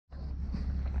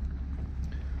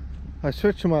I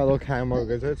switched to my little camera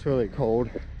because it's really cold.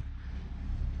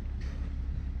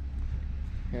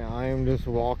 Yeah, I am just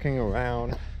walking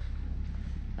around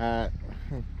at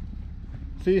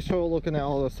Seashore looking at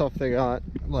all the stuff they got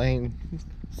laying,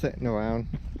 sitting around.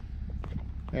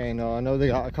 And I know they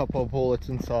got a couple of bullets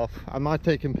and stuff. I'm not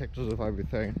taking pictures of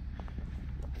everything.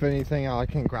 If anything, I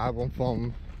can grab them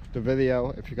from the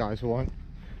video if you guys want.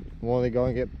 I'm only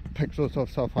going to get pictures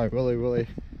of stuff I really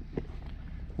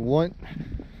want,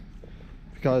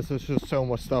 because there's just so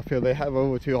much stuff here. They have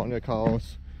over 200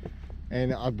 cars,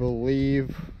 and I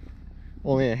believe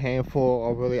only a handful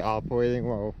are really operating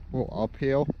while we're up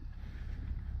here.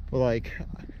 But like,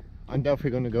 I'm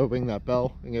definitely going to go ring that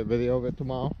bell and get a video of it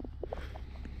tomorrow.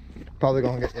 Probably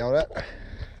going to get yelled at,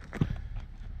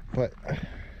 but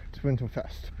it's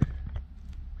Winterfest.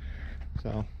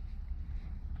 So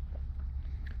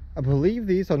I believe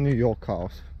these are New York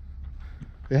cars.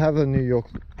 They have a New York.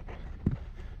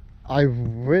 I've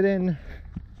ridden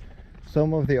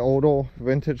some of the older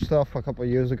vintage stuff a couple of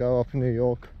years ago up in New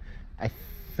York. I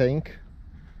think.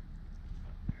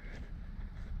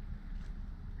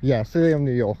 Yeah, City of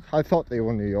New York. I thought they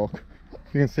were New York.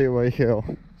 You can see it right here.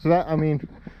 So that, I mean,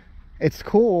 it's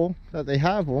cool that they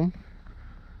have them,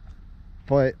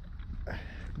 but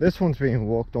this one's being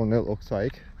worked on, it looks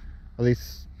like. At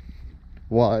least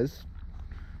was.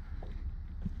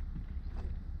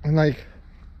 And like,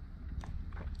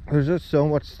 there's just so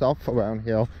much stuff around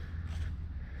here.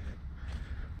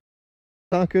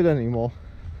 It's not good anymore.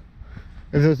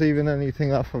 If there's even anything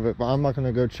left of it, but I'm not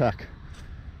gonna go check.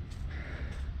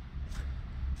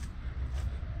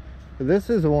 But this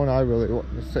is the one I really want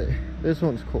to see. This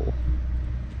one's cool.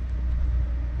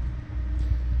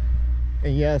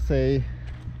 And yes, they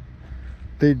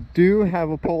do have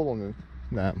a pole on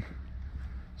them.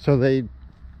 So they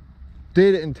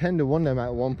did intend to win them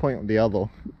at one point or the other.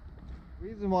 The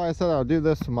reason why I said I'll do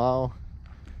this tomorrow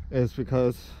is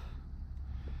because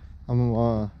I'm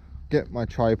gonna get my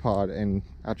tripod and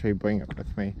actually bring it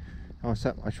with me. I'll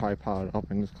set my tripod up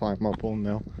and just climb up on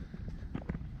there,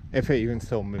 if it even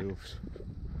still moves.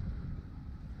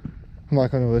 I'm not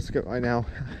going to risk it right now.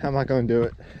 I'm not going to do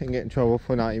it and get in trouble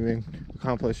for not even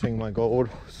accomplishing my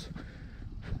goals.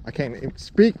 I can't even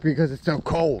speak because it's so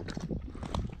cold.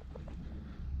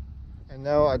 And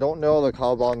no, I don't know the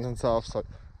car bonds and stuff, so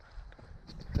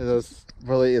it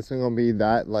really isn't going to be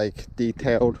that like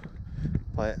detailed.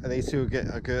 But at least you'll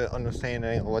get a good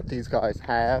understanding of what these guys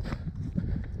have.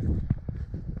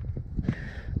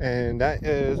 And that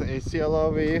is a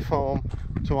CLRV from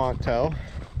Toronto.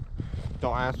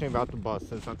 Don't ask me about the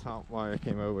buses, that's not why I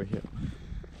came over here.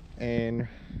 And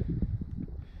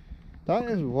that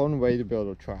is one way to build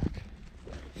a track.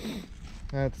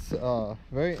 That's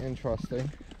very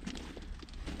interesting.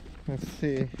 Let's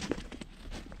see.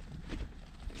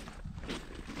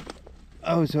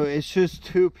 Oh, so it's just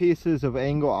two pieces of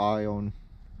angle iron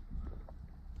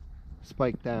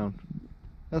spiked down.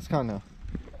 That's kind of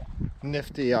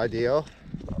nifty idea.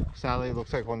 Sadly, it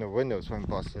looks like one of the windows went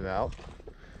busted out.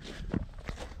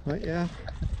 But yeah,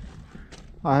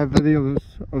 I have videos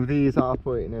of these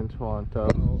operating in Toronto.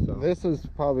 So this is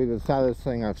probably the saddest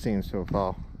thing I've seen so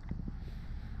far.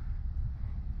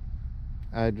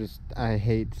 I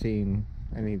hate seeing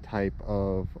any type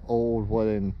of old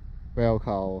wooden rail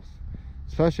cars,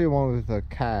 especially one with a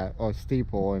cat or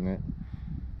steeple in it,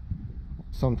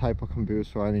 some type of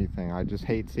caboose or anything. I just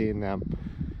hate seeing them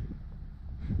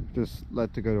just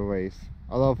let to go to waste.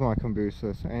 I love my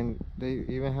cabooses, and they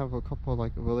even have a couple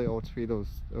like really old speedos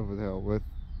over there with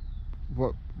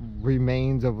what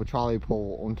remains of a trolley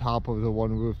pole on top of the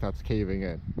one roof that's caving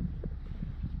in.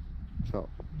 So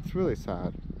it's really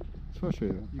sad.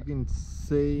 Especially, you can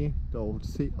see the old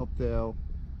seat up there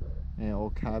and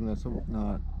old cabinets and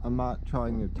whatnot. I'm not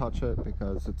trying to touch it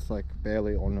because it's like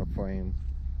barely on the frame.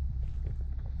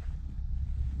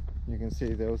 You can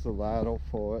see there's a ladder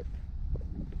for it.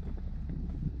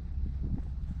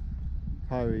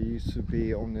 Probably used to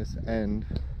be on this end.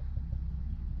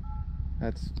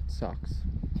 That sucks.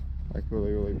 Like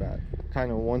really bad.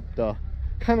 Kind of want the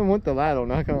ladder,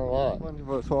 not gonna lie. One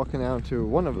of us walking down to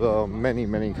one of the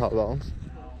many car loans.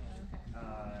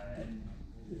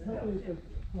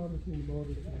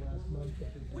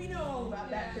 We know all about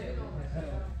that too.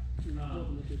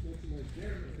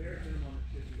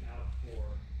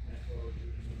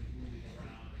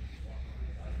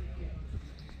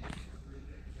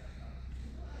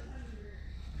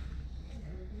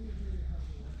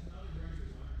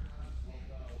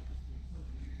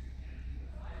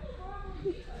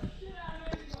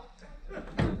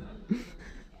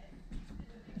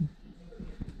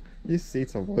 These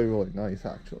seats are really nice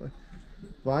actually.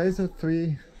 Why is it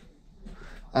 3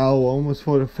 Our one was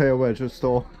for the fare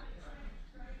register,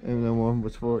 and then one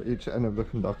was for each end of the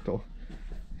conductor.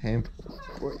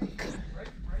 Handbrake.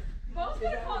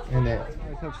 And then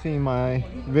you guys have seen my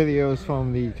videos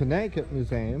from the Connecticut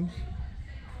museums.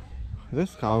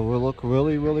 This car will look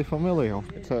really, really familiar.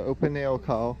 It's an open air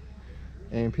car,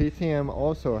 and PTM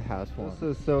also has one. This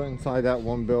is still inside that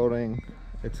one building.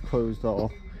 It's closed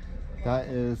off. That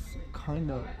is kind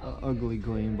of ugly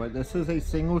green, but this is a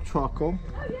single trucker.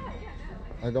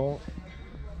 I don't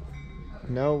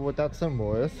know what that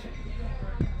symbol is.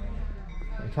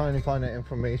 I'm trying to find an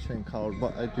information card,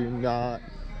 but I do not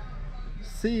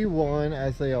see one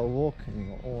as they are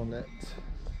working on it.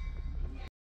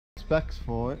 Specs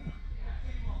for it.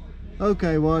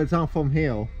 Okay, well, it's not from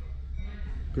here,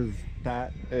 because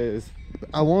that is,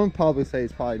 I want to probably say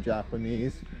it's probably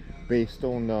Japanese based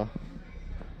on the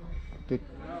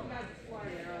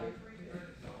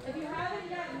If you haven't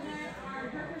yet met our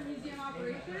Director of Museum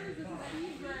Operations, this is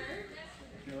Steve Bird.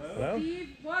 Hello?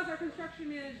 Steve was our construction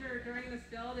manager during this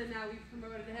build, and now we've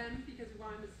promoted him because we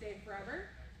want him to stay forever.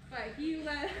 But he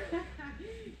led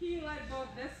he led both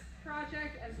this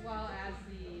project as well as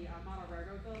the Model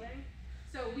Railroad building.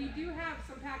 So we do have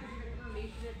some package of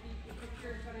information if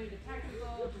you're studying the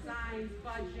technical, designs,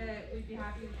 budget. We'd be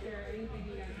happy to share anything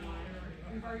you guys want.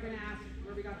 We've already been asked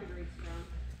where we got the grades from.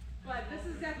 But this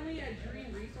is definitely a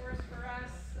dream resource for us.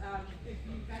 If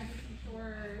you've been to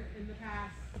Seashore in the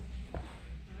past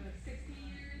 60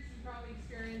 years, you've probably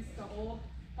experienced the old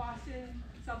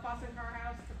South Boston car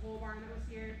house, the pole barn that was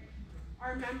here.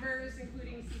 Our members,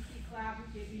 including CC Collab, who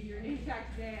gave you your name tag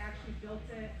today, actually built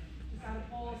it just out of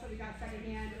poles that we got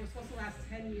secondhand. It was supposed to last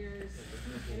 10 years,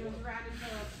 and it was around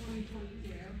until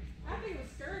 2022. That thing was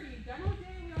sturdy. Demo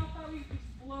day, we all thought we'd just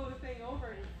blow the thing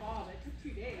over and fall. It took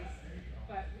 2 days.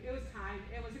 But it was time.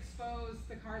 It was exposed.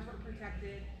 The cars weren't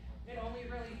protected. It only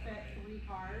really fit 3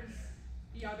 cars.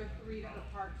 The other 3 that were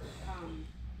parked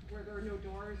where there were no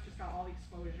doors just got all the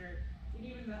exposure. And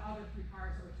even the other 3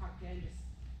 cars that were tucked in, just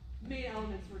main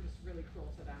elements were just really cruel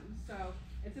to them. So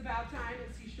it's about time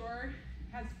that Seashore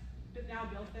has now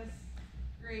built this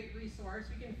great resource.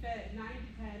 We can fit 9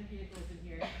 to 10 vehicles in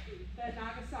here. The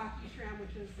Nagasaki tram,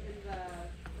 which is in the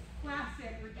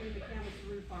plastic we're doing the canvas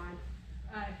roof on.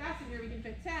 If that's in here, we can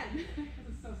fit 10 because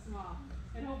it's so small.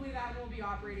 And hopefully that will be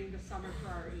operating this summer for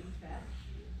our 85th.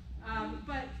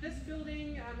 But this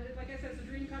building, like I said, it's a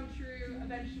dream come true.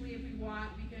 Eventually, if we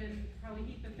want, we can probably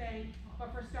heat the thing.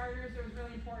 But for starters, it was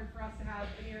really important for us to have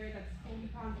an area that's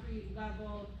fully concrete,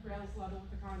 level, rails level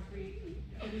with the concrete,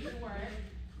 so we can work.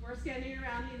 We're standing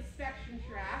around the inspection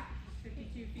track,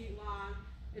 52 feet long.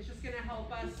 It's just going to help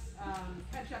us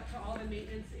catch up to all the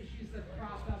maintenance issues that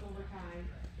crop up over time.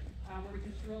 Where we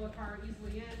can just roll the car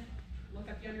easily in,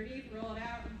 look up the underneath, roll it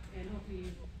out, and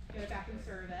hopefully get it back in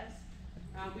service.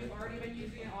 We've already been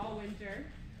using it all winter,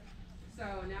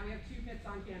 so now we have 2 pits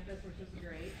on campus, which is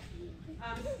great.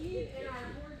 Steve and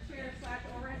our board chair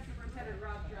 / overhead superintendent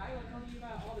Rob Dry will tell you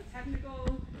about all the technical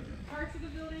parts of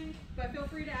the building, but feel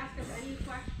free to ask us any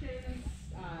questions.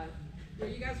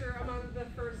 You guys are among the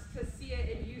first to see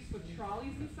it in use with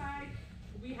trolleys inside.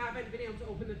 We haven't been able to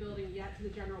open the building yet to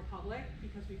the general public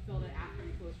because we filled it after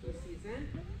we closed for the season.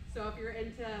 So if you're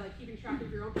into like keeping track of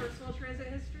your own personal transit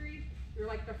history, you're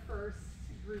like the first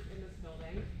group in this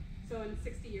building. So in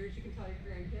 60 years, you can tell your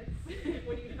grandkids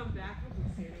when you come back.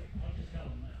 I'll just tell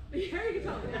them now. Yeah, you can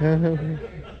tell them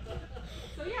now.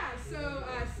 So yeah,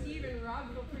 Steve and Rob,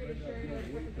 feel free to share your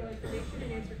technical information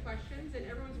and answer questions. And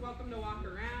everyone's welcome to walk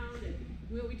around. And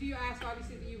we do ask,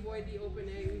 obviously, that you avoid the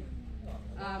opening.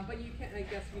 But you can, I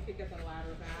guess we could get the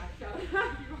ladder back if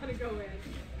you want to go in.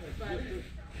 But,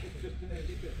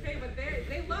 hey, but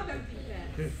they love empty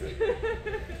pits.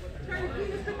 Trying to clean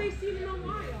this, but they've seen it in a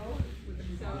while.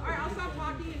 So, all right, I'll stop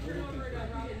talking and turn over to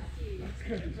Rob and Steve.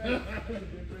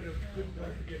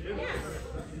 Yes.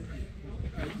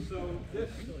 So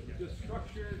the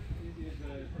structure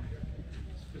is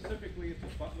specifically it's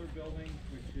a Butler building,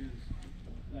 which is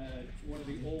one of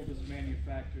the oldest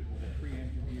manufacturers of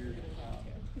pre-engineered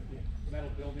metal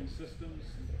building systems.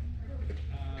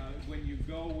 When you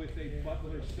go with a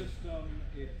Butler system,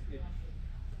 it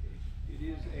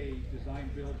is a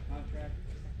design-build contract.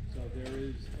 So there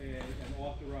is an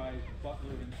authorized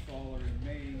Butler installer in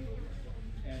Maine,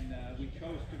 and we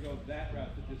chose to go that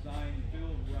route, the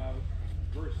design-build route,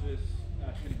 versus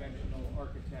conventional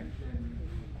architect and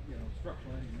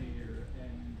structural engineer.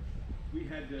 And we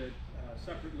had to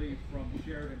separately from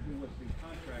Sheridan, who was the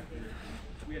contractor,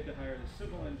 we had to hire the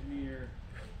civil engineer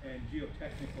and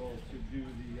geotechnical to do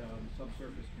the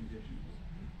subsurface conditions.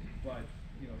 But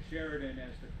Sheridan,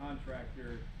 as the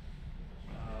contractor,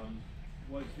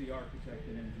 was the architect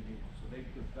and engineer. So they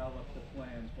developed the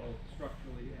plans both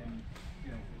structurally and,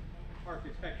 you know,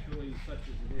 architecturally such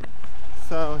as it is.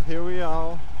 So here we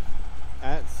are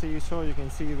at Seashore. You can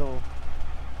see the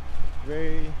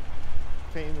very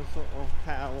famous little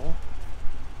towel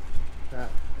that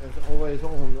is always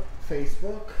on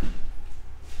Facebook.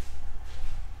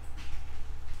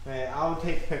 And I'll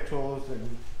take pictures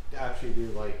and actually do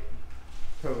like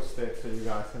post it so you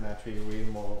guys can actually read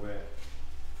more of it.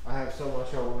 I have so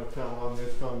much I want to film. I'm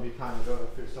just going to be kind of going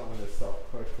through some of this stuff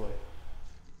quickly.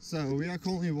 So we are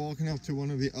currently walking up to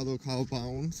one of the other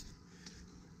compounds,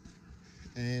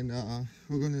 and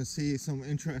we're going to see some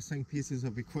interesting pieces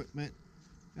of equipment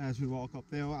as we walk up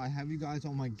there. I have you guys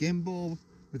on my gimbal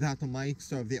without the mic,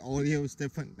 so if the audio is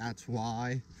different, that's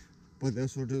why. But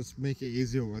this will just make it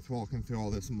easier with walking through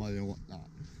all this mud and whatnot.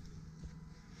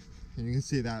 And you can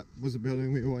see that was a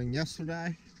building we were in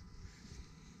yesterday.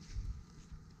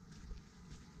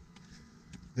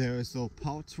 There is the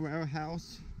parts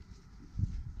warehouse,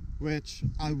 which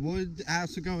I would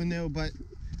ask to go in there, but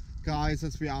guys,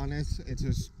 let's be honest, it's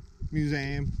a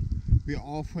museum. We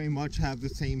all pretty much have the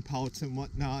same parts and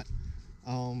whatnot.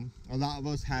 A lot of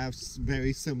us have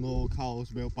very similar cars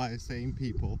built by the same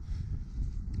people.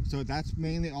 So that's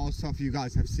mainly all stuff you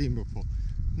guys have seen before.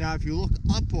 Now, if you look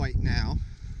up right now,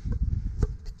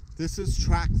 this is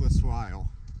trackless rail.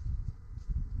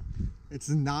 It's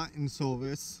not in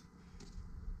service.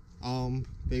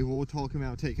 They were talking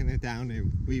about taking it down and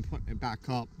re-putting it back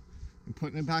up and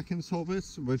putting it back in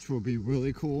service, which will be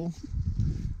really cool.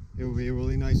 It will be a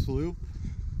really nice loop.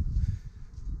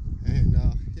 And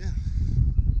yeah.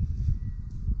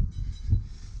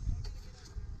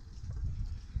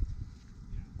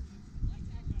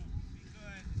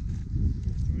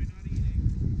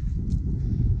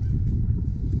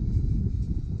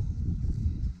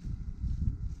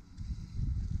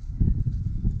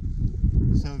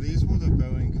 So these were the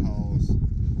Boeing cars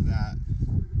that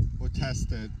were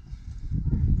tested,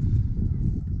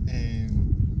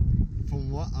 and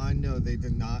from what I know, they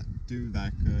did not do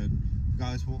that good. If you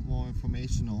guys want more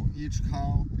information on each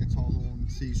car, it's all on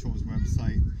Seashore's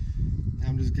website.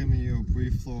 I'm just giving you a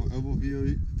brief floor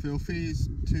overview. Feel free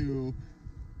to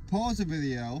pause the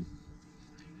video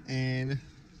and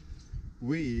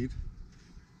read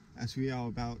as we are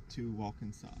about to walk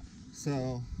inside.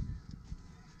 So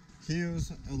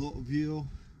here's a little view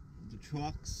of the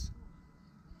trucks.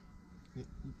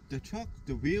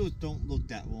 The wheels don't look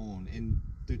that long, and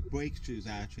the brake shoes are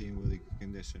actually in really good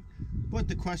condition. But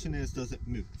the question is, does it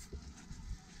move?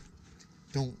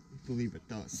 Don't believe it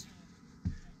does.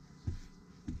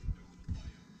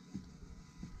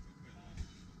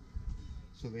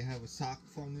 So they have a sock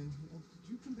phone in here.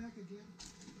 Did you come back again?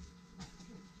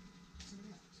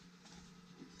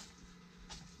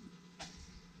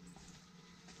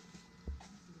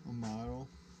 A model.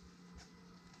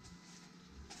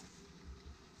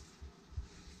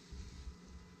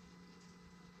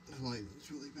 The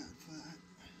lighting's really bad for that.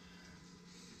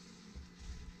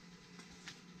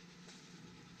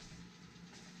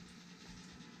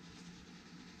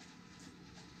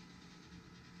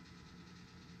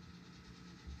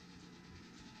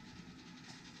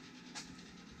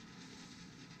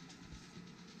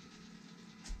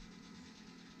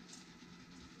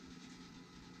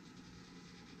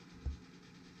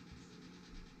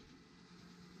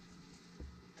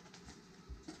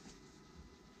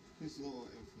 These little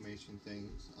information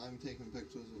things. I'm taking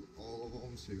pictures of all of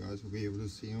them so you guys will be able to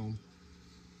see them,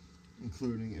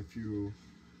 including if you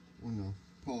want to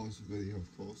pause the video,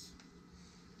 of course.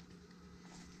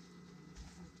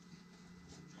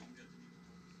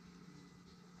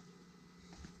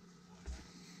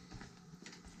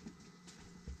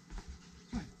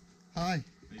 Hi. Are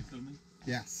you filming?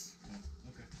 Yes. Oh,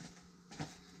 okay.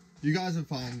 You guys are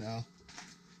fine now.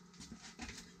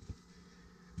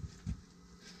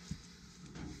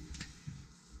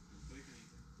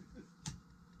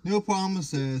 No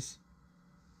promises.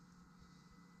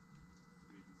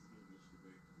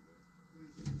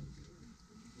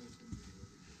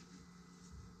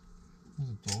 There's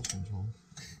a dolphin hole.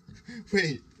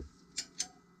 Wait.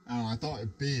 Oh, I thought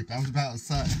it beeped. I was about to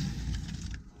say.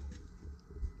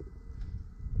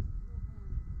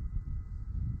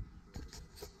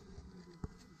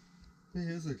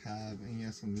 Here's a cab, and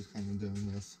yes, I'm just kind of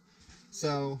doing this.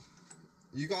 So,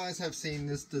 you guys have seen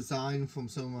this design from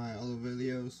some of my other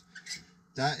videos.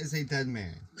 That is a dead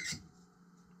man.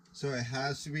 So it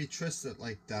has to be twisted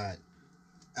like that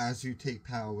as you take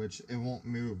power, which it won't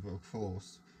move, of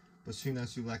course. But as soon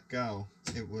as you let go,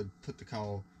 it would put the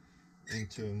car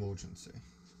into emergency.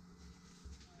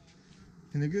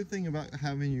 And the good thing about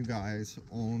having you guys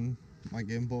on my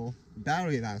gimbal.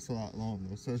 Battery lasts a lot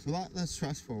longer, so it's a lot less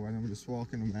stressful when I'm just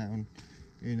walking around,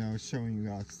 you know, showing you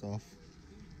guys stuff.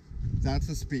 That's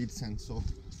a speed sensor.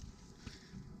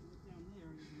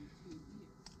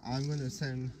 I'm gonna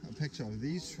send a picture of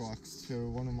these trucks to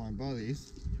one of my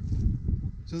buddies.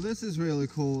 So this is really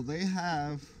cool. They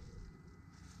have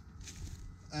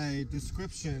a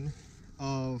description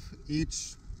of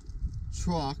each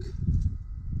truck.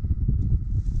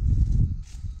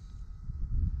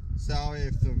 Sorry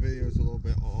if the video is a little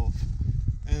bit off.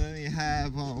 And then you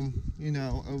have, you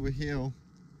know, over here,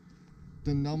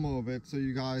 the number of it, so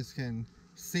you guys can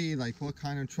see like what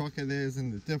kind of truck it is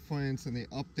and the difference and the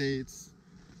updates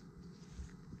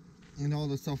and all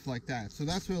the stuff like that. So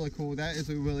that's really cool. That is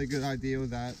a really good idea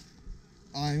that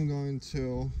I'm going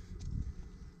to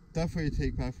definitely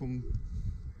take back from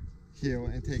here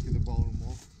and take it to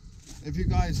Baltimore. If you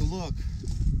guys look,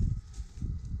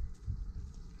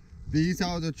 these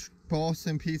are the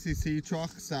Boston PCC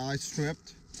trucks that I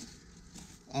stripped.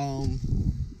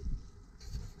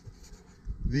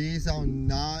 These are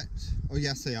not, oh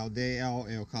yes they are, they are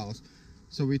air cars.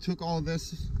 So we took all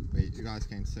this, wait, you guys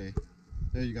can't see.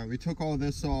 There you go, we took all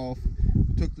this off,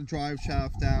 took the drive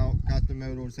shaft out, got the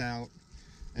motors out,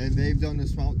 and they've done the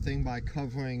smart thing by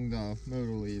covering the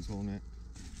motor leads on it.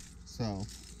 So,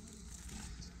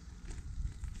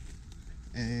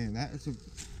 and that is a,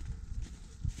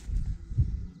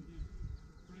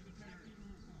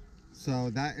 so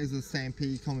that is a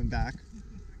stampede coming back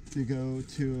to go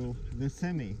to the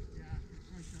semi.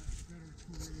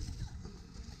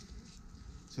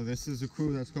 So this is a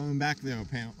crew that's going back there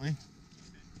apparently.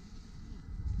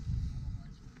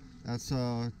 That's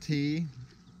a T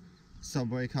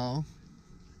subway car.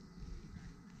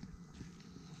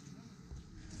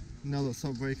 Another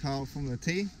subway car from the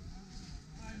T.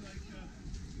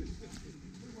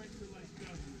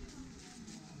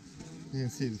 You can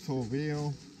see the full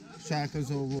wheel.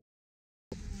 Shackles over.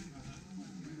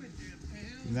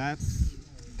 That's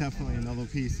definitely another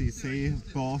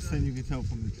PCC. Boston, you can tell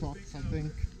from the trucks, I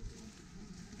think.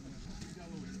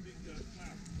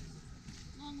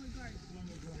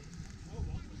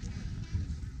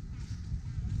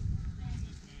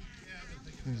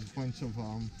 There's a bunch of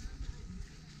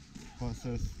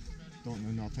buses, don't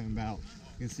know nothing about.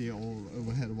 You can see an old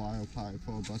overhead wire pipe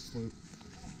for a bus loop.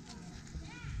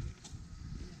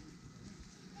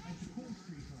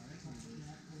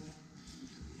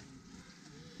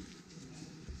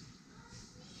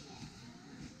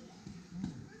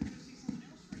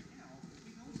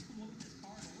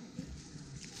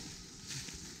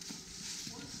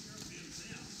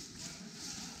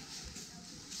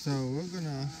 So we're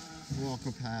gonna walk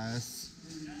past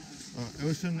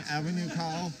Ocean Avenue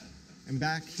car, and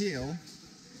back here,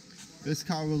 this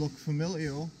car will look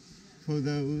familiar for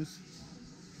those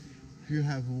who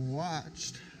have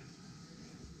watched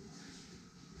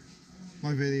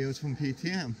my videos from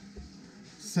PTM.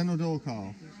 Senador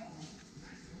car.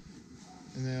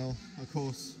 And they'll, of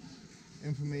course,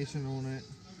 information on it.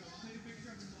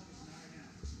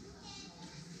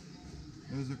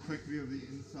 There's a quick view of the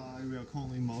inside. We are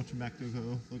currently marching back to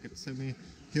go look at Sydney.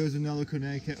 Here's another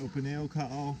Connecticut open air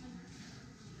car.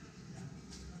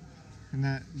 And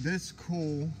that this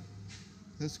cool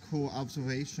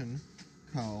observation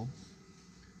car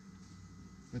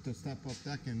with the step up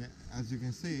deck in it, as you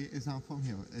can see, is not from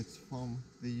here. It's from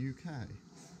the UK.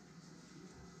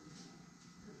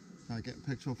 I get a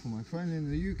picture from my friend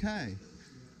in the UK.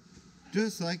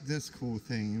 Just like this cool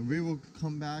thing. We will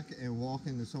come back and walk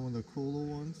into some of the cooler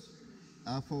ones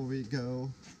after we go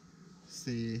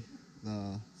see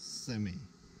the semi.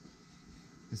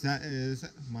 Because that is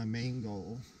my main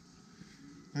goal.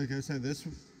 Like I said, this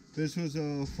was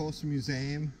a first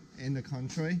museum in the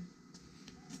country.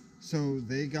 So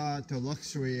they got the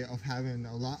luxury of having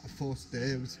a lot of first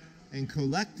dibs and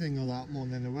collecting a lot more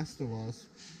than the rest of us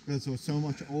because they're so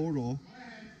much older.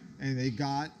 And they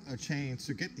got a chance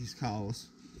to get these cars.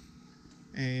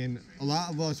 And a lot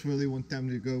of us really want them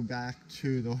to go back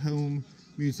to their home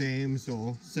museums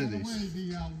or cities.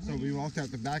 So we walked out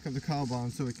the back of the car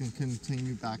barn so we can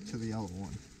continue back to the other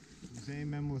one. Museum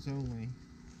members only.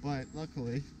 But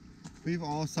luckily, we've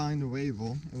all signed a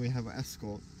waiver and we have an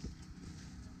escort.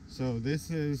 So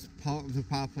this is part of the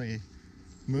property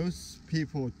most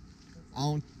people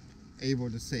aren't able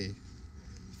to see.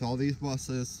 With all these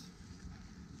buses,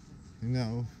 you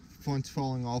know, fronts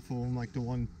falling off of them like the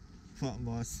one front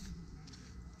bus.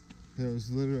 There was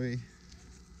literally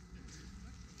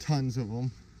tons of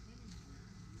them.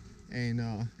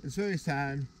 And it's very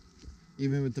sad,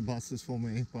 even with the buses for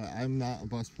me, but I'm not a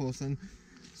bus person.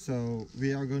 So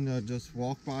we are going to just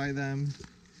walk by them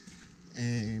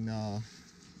and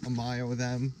a mile of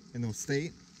them in the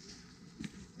state.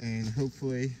 And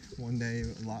hopefully one day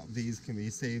a lot of these can be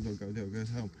saved or go to a good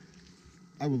home.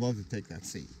 I would love to take that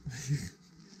seat.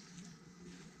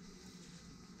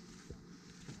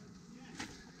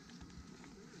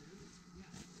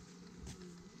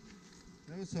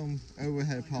 There were some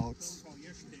overhead parks.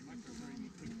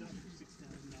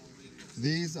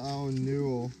 These are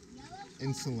new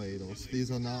insulators.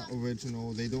 These are not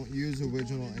original. They don't use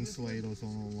original insulators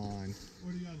online.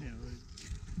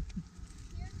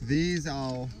 These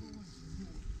are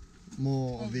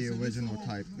more of the original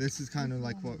type. This is kind of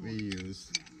like what we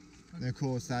use. And of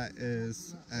course that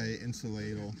is a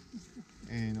insulator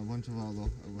and a bunch of other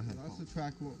overhead parts. That's a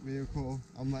track vehicle.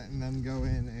 I'm letting them go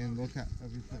in and look at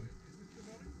everything.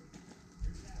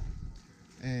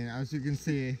 And as you can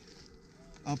see,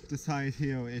 up the side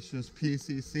here, it's just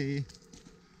PCC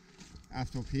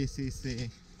after PCC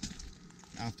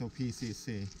after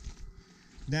PCC.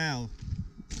 Now,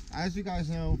 as you guys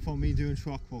know from me doing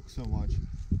truck work so much,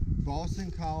 Boston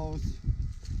cars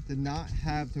did not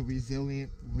have the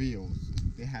resilient wheels.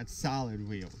 They had solid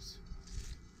wheels.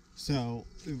 So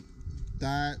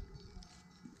that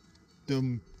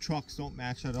the trucks don't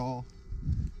match at all.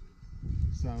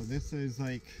 So this is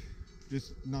like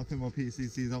just nothing but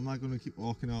PCCs. I'm not going to keep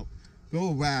walking up. They're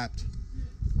all wrapped.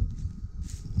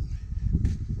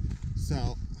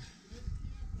 So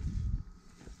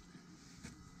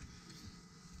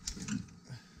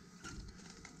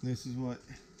this is what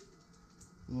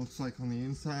it looks like on the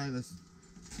inside. Let's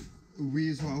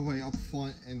weasel our way up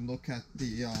front and look at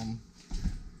the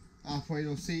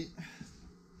operator seat.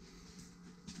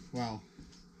 Wow.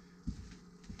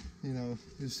 You know,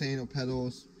 the saner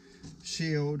pedals,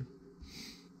 shield.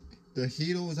 The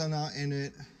heaters are not in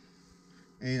it,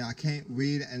 and I can't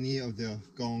read any of the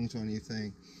gongs or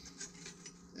anything.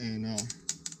 And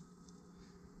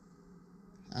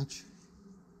ouch.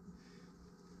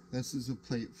 This is a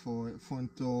plate for it.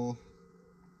 Front door,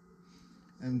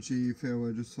 MG, fair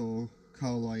register,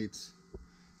 car lights.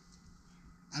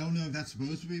 I don't know if that's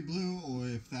supposed to be blue or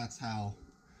if that's how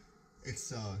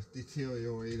it's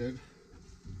deteriorated,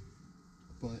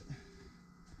 but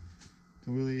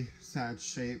the really sad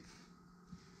shape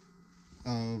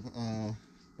of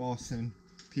Boston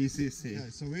PCC. Okay,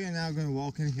 so we are now going to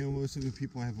walk in here. Most of the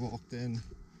people have walked in.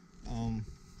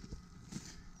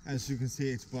 As you can see,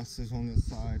 it's busters on this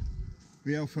side.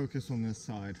 We are focused on this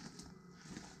side.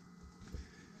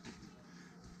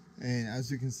 And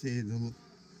as you can see, the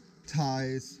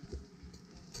ties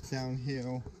down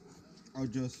here are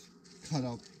just cut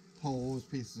up poles,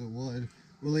 pieces of wood,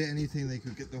 really anything they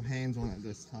could get their hands on at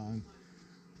this time.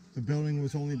 The building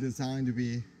was only designed to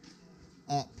be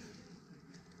up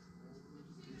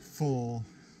for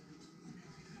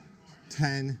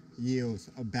 10 years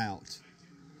about.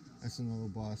 That's another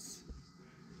bus.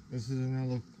 This is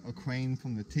a crane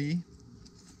from the T.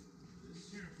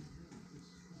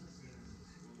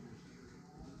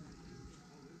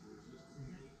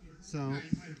 So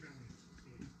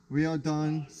we are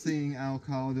done seeing our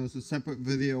car. There's a separate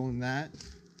video on that.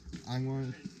 I'm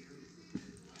going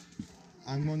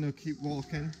to keep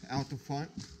walking out the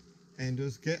front and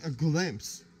just get a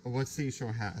glimpse of what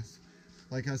Seashore has.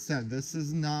 Like I said, this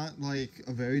is not like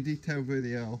a very detailed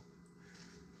video.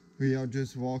 We are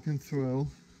just walking through,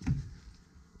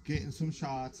 getting some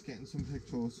shots, getting some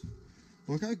pictures.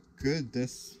 Look how good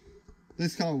this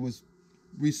car was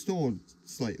restored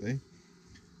slightly.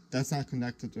 That's not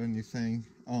connected to anything.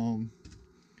 I'm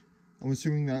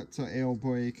assuming that's an air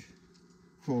brake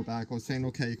fallback or saying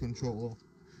okay controller.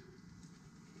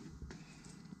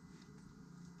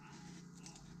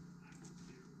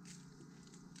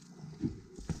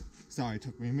 Sorry, it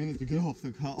took me a minute to get off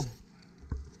the car.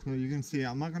 So you can see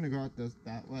I'm not going to go out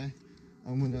that way.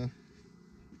 I'm going to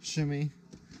shimmy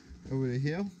over to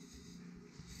here.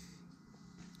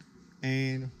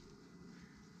 And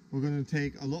we're going to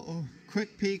take a little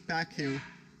quick peek back here.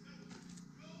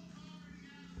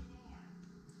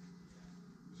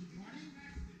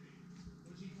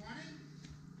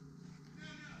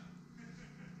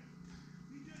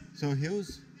 So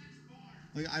here's,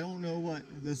 like, I don't know what,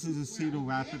 this is a Cedar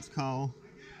Rapids car.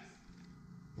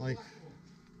 Like,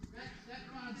 that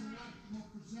car's a lot more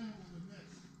presentable than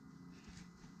this.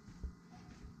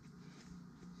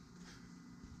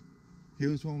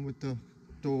 Here's one with the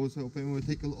doors open. We'll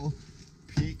take a little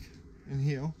peek in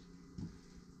here.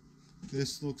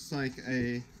 This looks like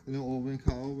an oven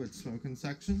car with smoking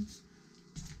sections.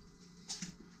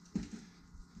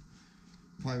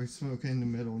 Probably smoking in the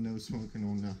middle, no smoking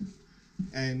on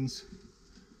the ends.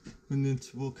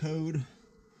 Municipal code,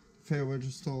 fair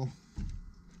register.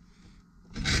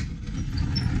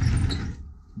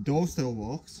 door still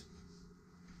works.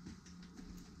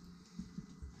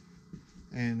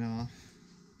 And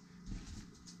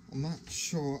I'm not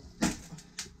sure.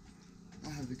 I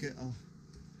have to get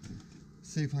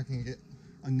see if I can get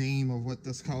a name of what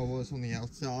this car was on the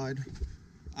outside.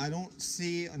 I don't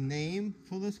see a name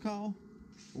for this car,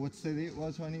 what city it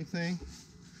was or anything.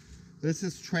 This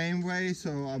is Tramway,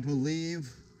 so I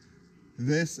believe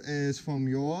this is from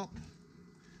Europe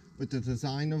with the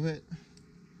design of it.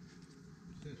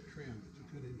 It says tram, it's a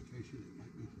good indication it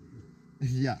might be from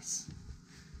here. Yes.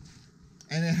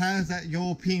 And it has that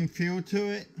European feel to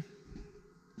it.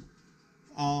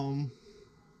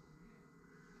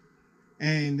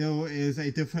 And there is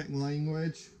a different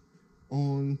language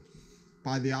on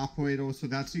by the operator, so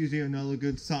that's usually another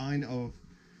good sign of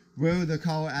where the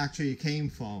car actually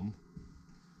came from.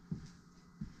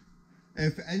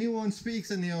 If anyone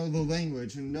speaks any other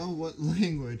language and know what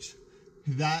language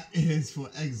that is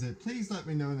for exit, please let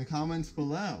me know in the comments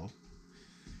below.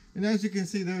 And as you can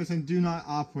see, there is a do not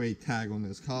operate tag on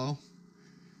this car,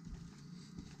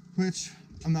 which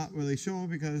I'm not really sure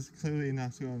because clearly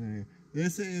not going anywhere.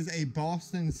 This is a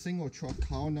Boston single truck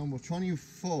car number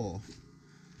 24,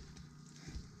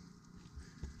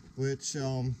 which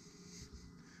is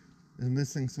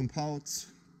missing some parts.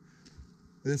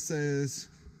 This is,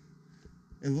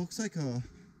 it looks like a,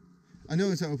 I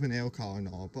know it's an open air car and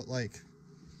all, but like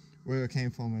where it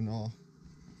came from and all.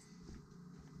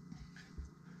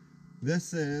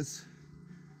 This is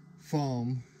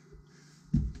from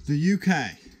the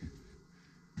UK.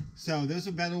 So there's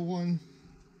a better one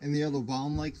in the other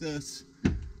bomb like this,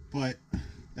 but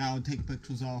that would take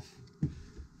pictures off.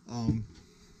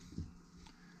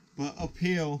 But up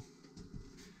here,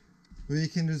 we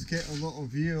can just get a little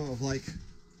view of like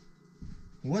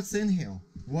what's in here.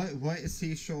 What is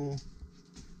Seashore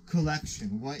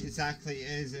collection? What exactly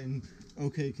is in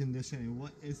okay condition?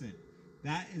 What is it?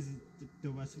 That is the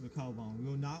rest of the car bomb.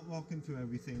 We will not walk into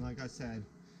everything, like I said.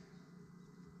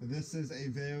 This is a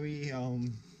very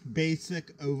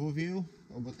basic overview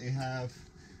of what they have.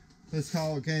 This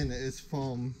car again is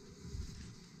from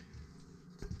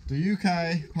the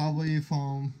UK, probably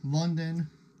from London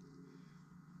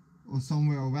or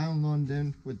somewhere around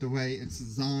London with the way it's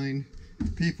designed.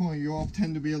 People in Europe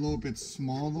tend to be a little bit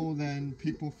smaller than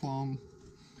people from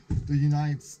the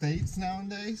United States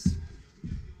nowadays,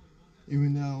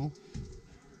 even though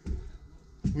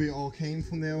we all came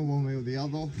from there one way or the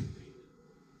other.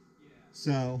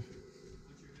 So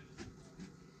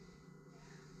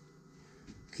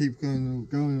keep going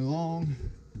along.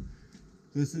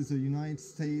 This is a United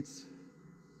States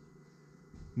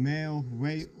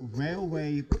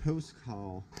railway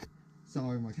postcard.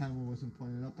 Sorry, my camera wasn't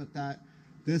pointed up at that.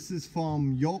 This is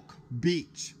from York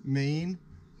Beach, Maine,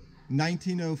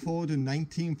 1904 to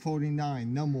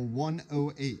 1949, number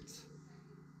 108.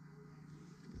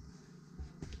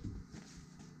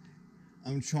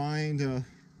 I'm trying to,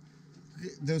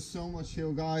 there's so much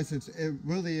here, guys. It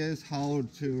really is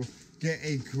hard to get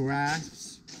a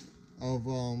grasp of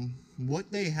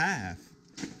what they have.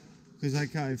 Because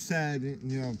like I've said,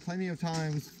 you know, plenty of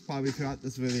times probably throughout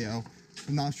this video,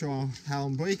 I'm not sure how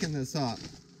I'm breaking this up,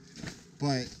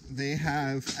 but they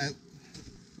have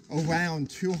around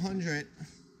 200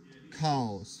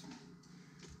 cars.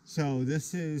 So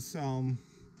this is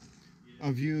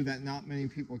a view that not many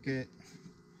people get.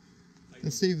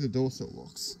 Let's see if the door still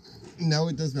works. No,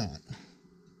 it does not.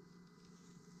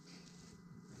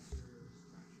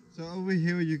 So over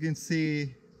here you can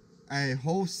see a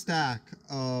whole stack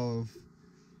of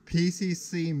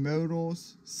PCC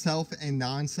motors, self and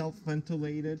non-self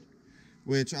ventilated,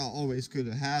 which are always good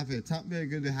to have. It's not very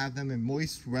good to have them in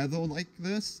moist weather like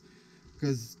this,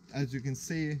 because as you can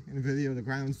see in the video, the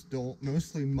ground's dirt,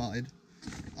 mostly mud.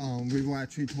 We were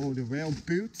actually told to rail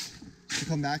boots to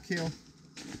come back here.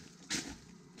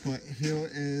 But here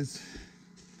is,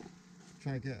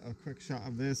 try to get a quick shot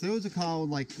of this. There was a car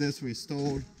like this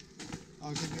restored.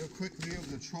 I'll give you a quick view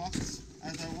of the trucks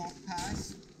as I walk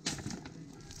past.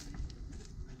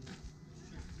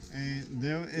 And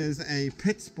there is a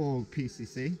Pittsburgh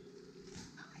PCC.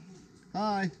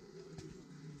 Hi.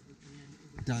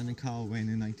 Dining car ran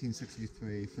in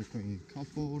 1963, frequently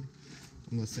coupled.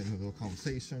 I'm listening to the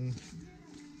conversation.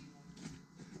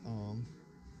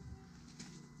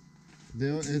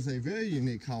 There is a very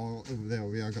unique car over there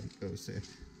we are going to go see.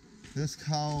 This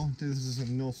car, this is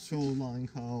a North Shore Line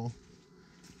car.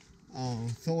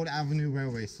 3rd Avenue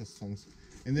Railway Systems.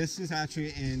 And this is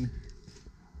actually in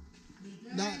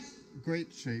not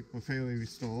great shape, but fairly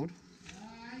restored.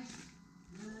 Guys,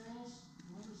 girls,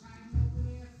 whoever's hiding over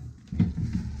there,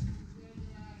 get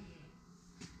it out of here.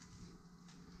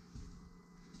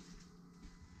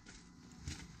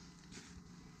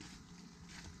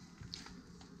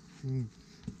 Mm.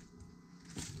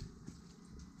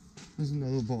 There's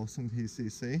another Boston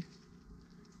PCC.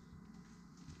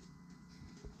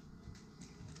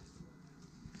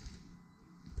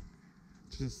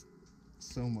 Just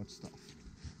so much stuff.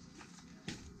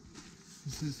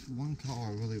 This is one car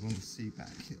I really want to see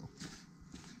back here.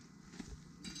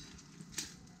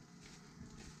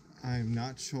 I'm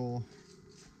not sure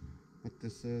what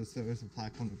this is. There is a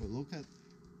plaque on it, but look at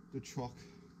the truck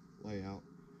layout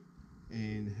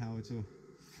and how it's a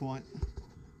front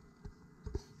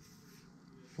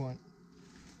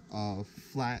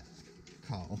flat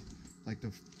car. Like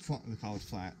the front of the car is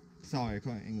flat. Sorry, I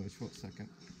couldn't English for a second.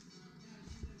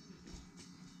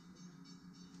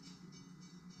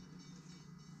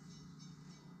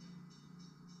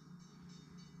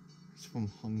 It's from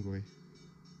Hungary.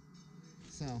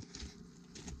 So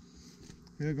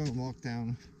we're gonna walk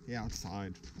down the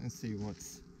outside and see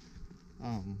what's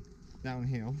down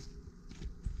here.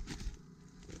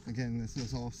 Again, this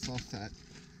is all stuff that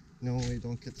normally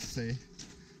don't get to see.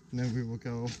 And then we will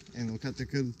go and look at the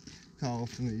good car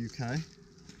from the UK.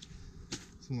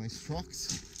 Some nice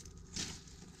trucks.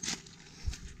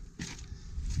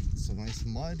 Some nice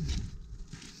mud.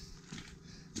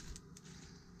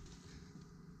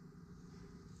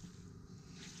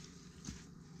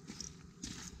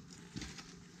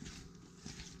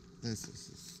 This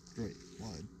is straight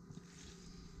mud.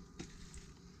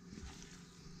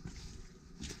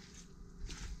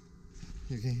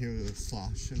 You can hear the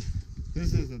sloshing.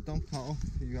 This is a dump car.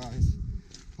 You guys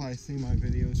probably see my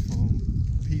videos from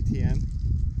PTM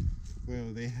where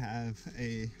they have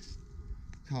a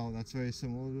car that's very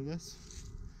similar to this.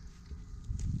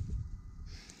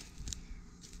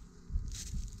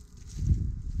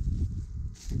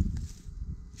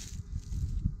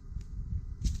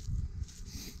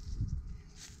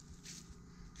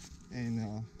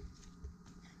 And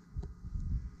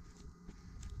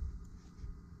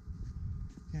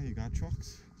yeah, you got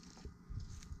trucks.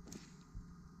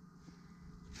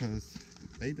 Because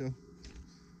they do.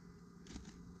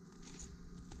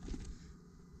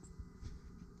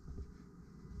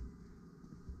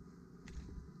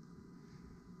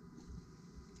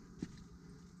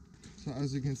 So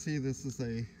as you can see, this is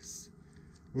a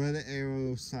Red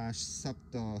Arrow /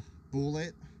 Scepter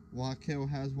Bullet. Rockhill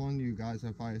has one. You guys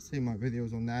have probably seen my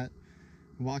videos on that.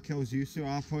 Rockhills used to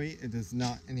operate. It does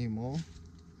not anymore.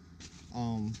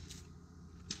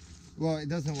 Well, it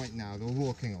doesn't right now. They're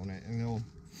working on it, and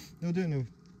they're doing a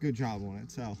good job on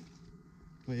it. So,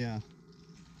 but yeah,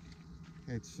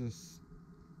 it's just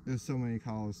there's so many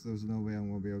cars. There's no way I'm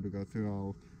gonna be able to go through.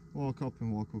 I'll walk up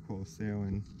and walk across there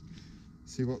and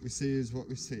see what we see is what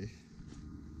we see.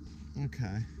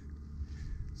 Okay.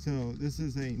 So this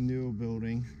is a new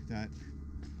building that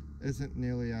isn't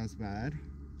nearly as bad.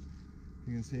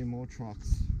 You can see more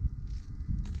trucks,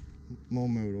 more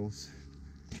modals.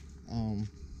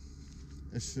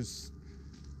 It's just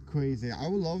crazy. I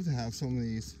would love to have some of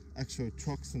these extra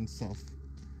trucks and stuff.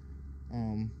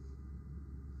 Some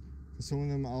of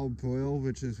them are Brill,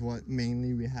 which is what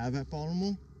mainly we have at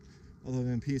Baltimore, other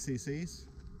than PCCs.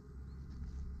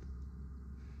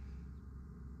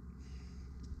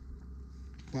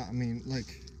 But I mean,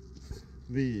 like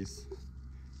these,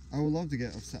 I would love to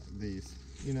get upset with these,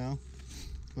 you know.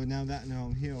 But now that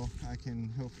I'm here, I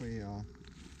can hopefully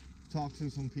talk to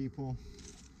some people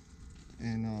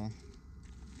and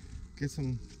get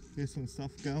some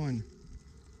stuff going.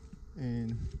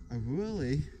 And I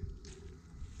really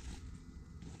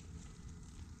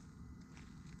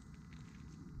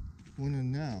want to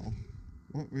know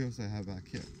what wheels I have back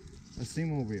here. I see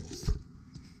more wheels.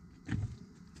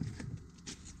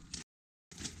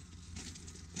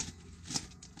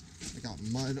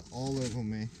 Mud all over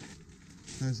me.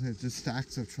 There's just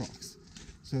stacks of trucks.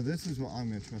 So this is what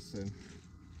I'm interested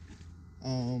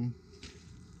in.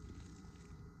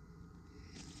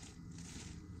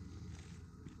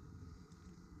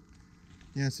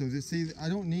 Yeah, so you see, I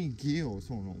don't need gears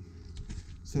on them.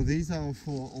 So these are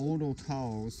for older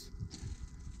cars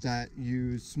that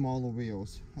use smaller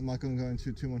wheels. I'm not going to go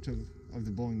into too much of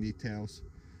the boring details.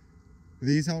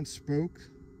 These aren't spoke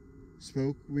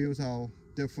wheels are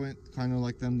different, kind of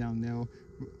like them down there.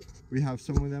 We have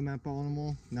some of them at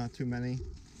Baltimore, not too many.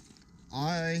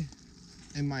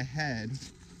 In my head,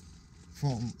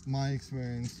 from my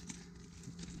experience,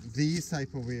 these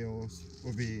type of wheels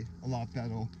would be a lot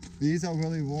better. These are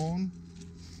really worn,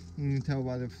 you can tell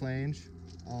by the flange.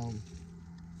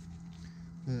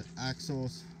 The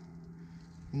axles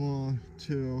more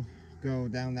to go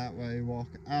down that way, walk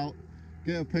out,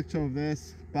 get a picture of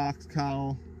this box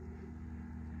cowl.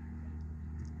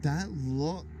 That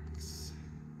looks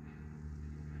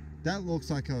That looks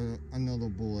like another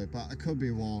bullet, but I could be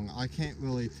wrong. I can't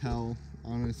really tell,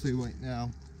 honestly, right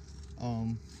now.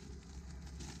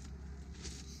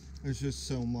 There's just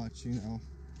so much, you know.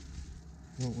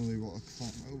 Don't really want to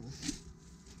climb over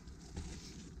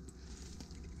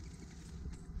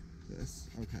this.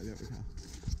 Okay, there we go.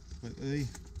 But they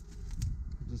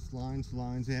just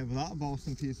lines. They have a lot of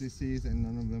Boston PCCs and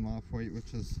none of them operate,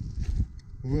 which is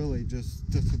really just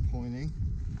disappointing.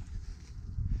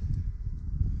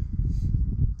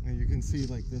 And you can see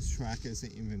like this track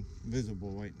isn't even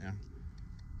visible right now.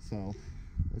 So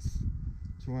let's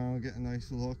turn around and get a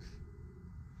nice look.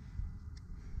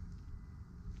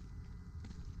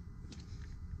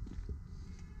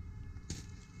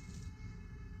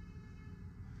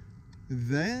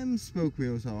 Them spoke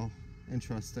wheels are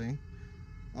interesting.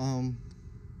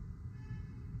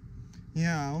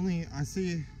 Yeah, I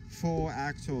see 4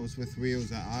 axles with wheels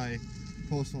that I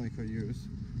personally could use.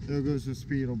 There goes the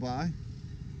speedo by.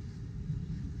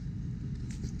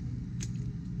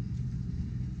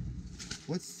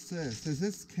 What's this? Is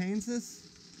this Kansas?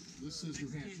 This is New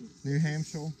Hampshire. New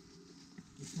Hampshire?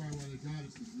 That's probably why they got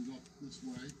us, because we got this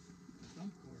way.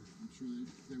 I'm sure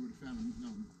they would have found them. No.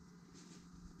 I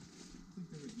think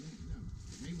they would, no.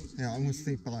 Maine wasn't. Yeah, I'm gonna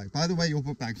sneak by. By the way, your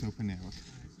book bag's open now.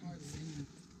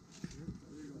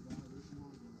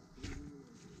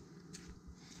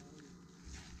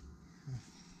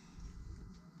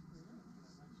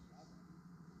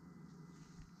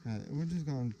 Okay, we're just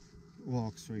gonna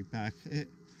walk straight back.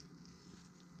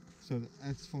 So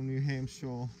that's from New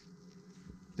Hampshire.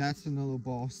 That's another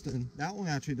Boston. That one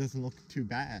actually doesn't look too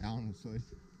bad, honestly.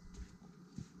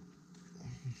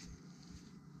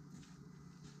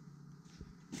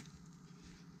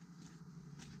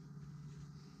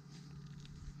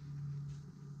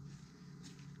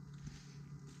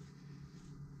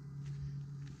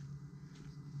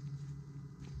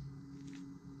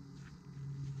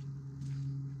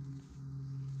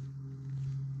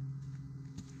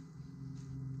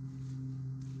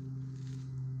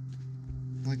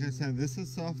 Like I said, this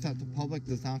is stuff that the public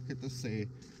does not get to see,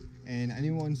 and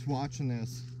anyone's watching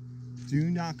this, do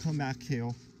not come back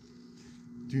here.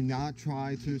 Do not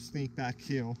try to sneak back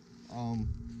here.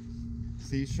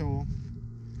 Seashore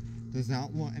does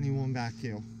not want anyone back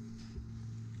here.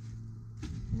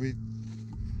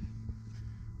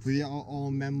 We are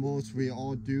all members. We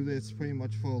all do this pretty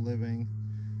much for a living.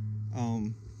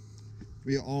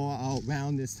 We all are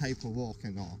around this type of work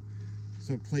and all.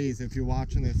 So please, if you're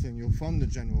watching this and you're from the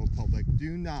general public,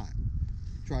 do not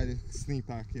try to sneak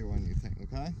back here or anything,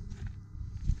 okay?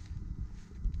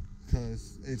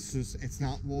 Because it's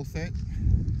not worth it.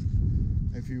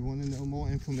 If you want to know more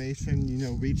information, you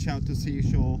know, reach out to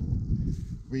Seashore,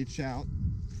 reach out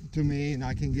to me, and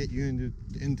I can get you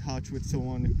in touch with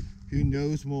someone who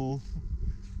knows more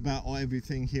about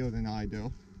everything here than I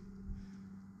do.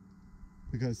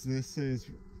 Because this is,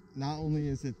 not only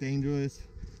is it dangerous,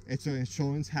 it's an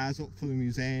insurance hazard for the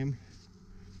museum,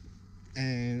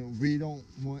 and we don't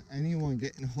want anyone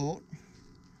getting hurt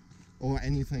or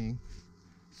anything.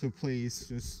 So please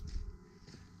just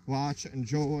watch,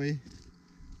 enjoy,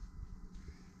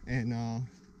 and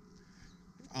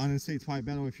honestly, it's probably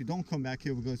better if you don't come back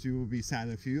here, because you will be sad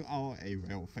if you are a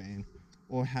rail fan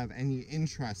or have any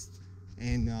interest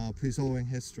in preserving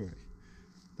history,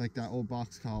 like that old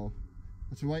boxcar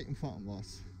that's right in front of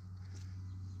us.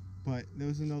 But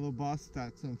there's another bus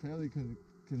that's in fairly good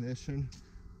condition.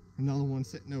 Another one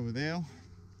sitting over there.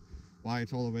 Why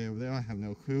it's all the way over there, I have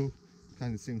no clue.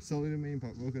 Kind of seems silly to me,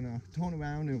 but we're gonna turn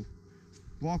around and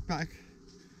walk back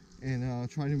and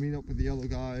try to meet up with the other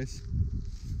guys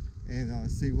and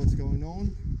see what's going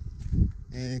on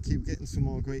and keep getting some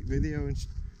more great video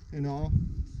and all.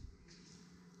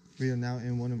 We are now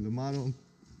in one of the model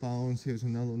barns. Here's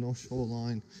another North Shore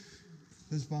line.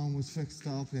 This barn was fixed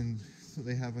up, and so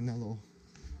they have another,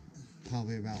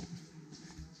 probably about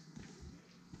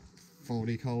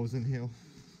 40 cars in here.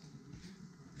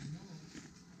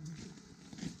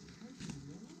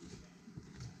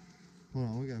 Hold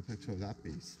on, we got a picture of that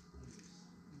beast.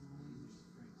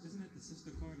 Isn't that the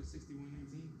sister car to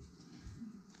 6119?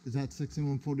 Is that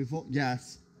 6144?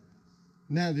 Yes.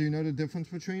 Now, do you know the difference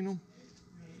between them?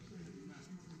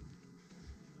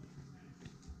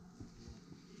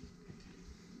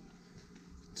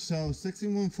 So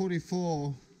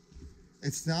 6144,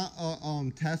 it's not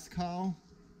a test car,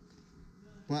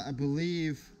 but I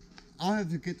believe, I'll have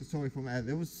to get the story from Ed.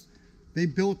 They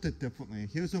built it differently.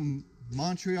 Here's a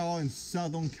Montreal and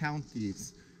Southern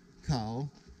Counties car.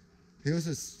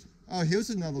 Here's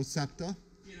another Scepter.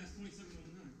 Yeah, that's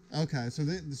 2709. Okay,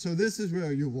 so this is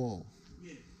where you were.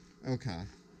 Yeah. Okay.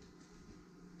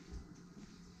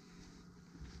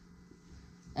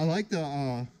 I like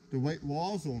the white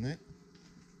walls on it.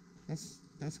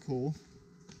 That's cool.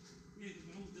 Yeah,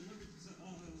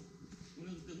 when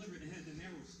it was delivered, it had the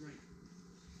narrow stripe.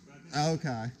 But I think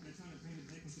Okay. they're trying to paint it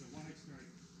back into the wide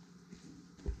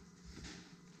stripe.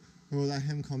 We'll let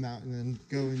him come out and then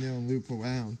go in there and loop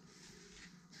around.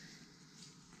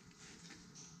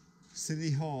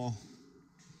 City Hall.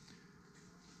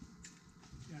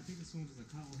 Yeah, I think this one was a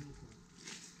Cowell Hill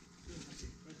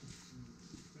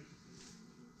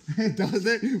Club. Does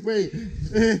it? Wait.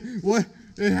 What?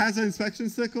 It has an inspection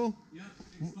sticker? Yep,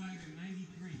 expired in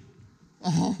 93.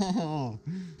 Oh.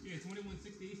 Yeah,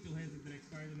 2168 still has it that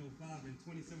expired in 05, and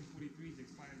 2743 is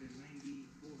expired in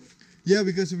 94. Yeah,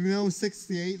 because if you know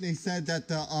 68, they said that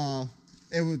the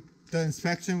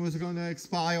inspection was going to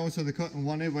expire, so they couldn't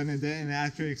run it when it didn't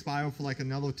actually expire for like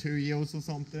another 2 years or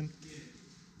something. Yeah.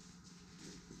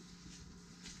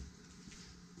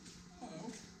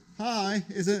 Hello. Hi,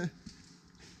 is it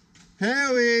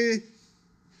Harry?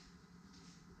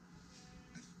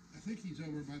 I think he's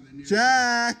over by the near.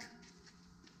 Jack?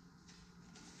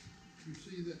 You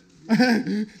see that?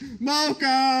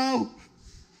 Marco!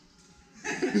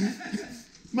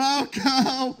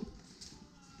 Marco!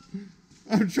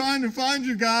 I'm trying to find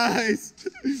you guys.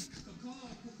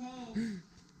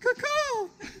 Caw-caw.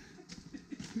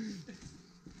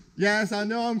 Yes, I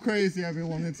know I'm crazy,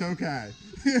 everyone. It's okay.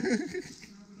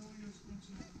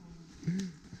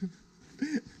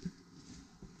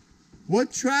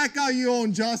 What track are you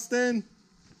on, Justin?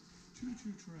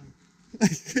 Choo-choo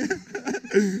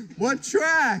track. What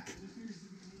track?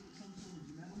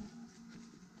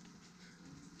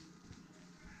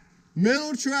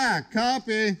 Middle track,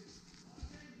 copy.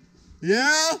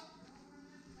 Yeah?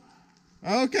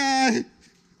 Okay.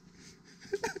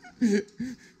 Hey,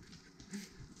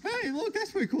 look,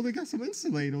 that's pretty cool. They got some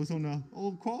insulators on the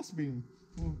old crossbeam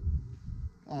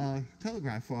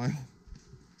telegraph wire.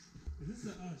 Is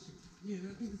this yeah,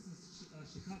 I think this is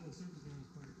Chicago Surface Lines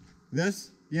part. This?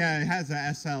 Yeah, it has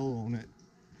a SL on it.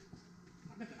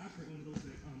 I got to operate one of those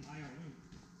at IRM.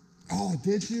 Oh,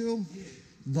 did you? Yeah.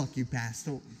 Lucky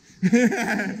bastard.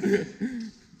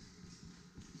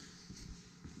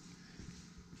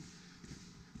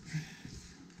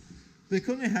 They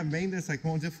couldn't have made this like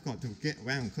more difficult to get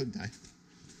around, could they?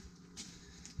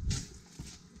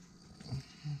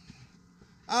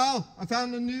 Oh, I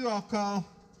found a new call.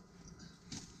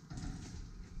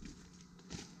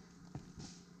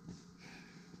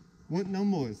 What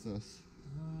number is this?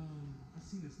 I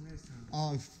seen this last time.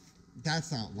 Oh,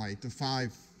 that's not right. The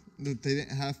 5, they didn't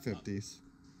have 50s.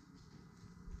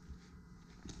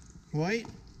 Right?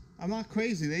 I'm not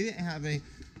crazy. They didn't have any.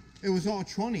 It was all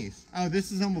 20s. Oh,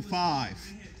 this is number 5.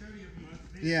 They had 30 of them.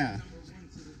 They Yeah. had number 1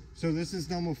 to the. So this is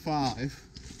number 5.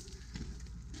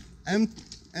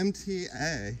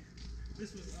 MTA.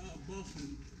 This was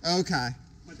Boston, Okay.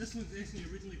 but this one's actually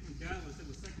originally from Dallas. It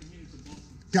was second hand to Boston.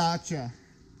 Gotcha.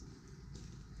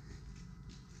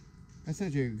 I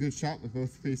said you're a good shot with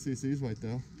both PCCs right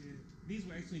there. Yeah. These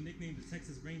were actually nicknamed the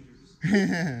Texas Rangers.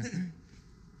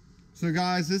 So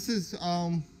guys, this is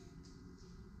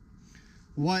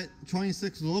what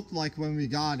 26 looked like when we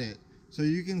got it. So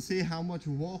you can see how much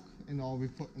work and all we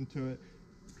put into it.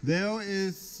 There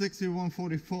is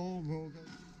 6144. We'll go.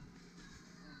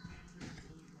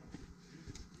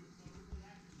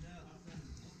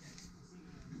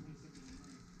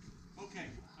 Okay,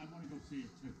 I want to go see it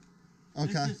too.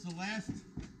 Okay. This is the last.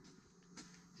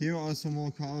 Here are some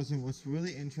more cars, and what's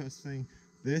really interesting,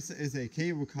 this is a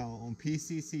cable car on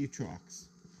PCC trucks.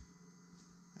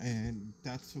 And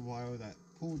that's the wire that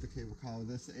pulled the cable car.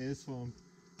 This is from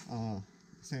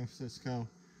San Francisco.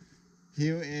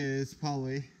 Here is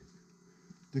probably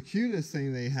the cutest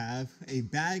thing they have, a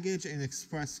baggage and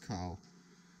express car.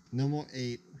 Number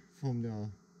 8 from the,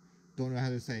 don't know how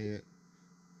to say it,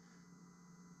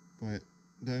 but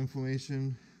the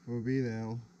information will be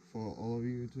there for all of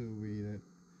you to read it.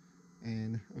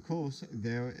 And of course,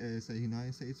 there is a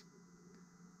United States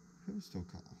postal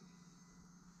car.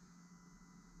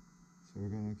 So we're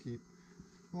gonna keep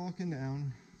walking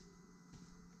down.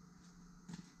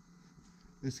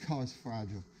 This car is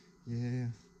fragile. Yeah.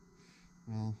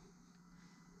 Well,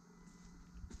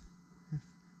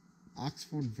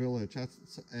 Oxford Village,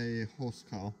 that's a horse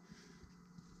car.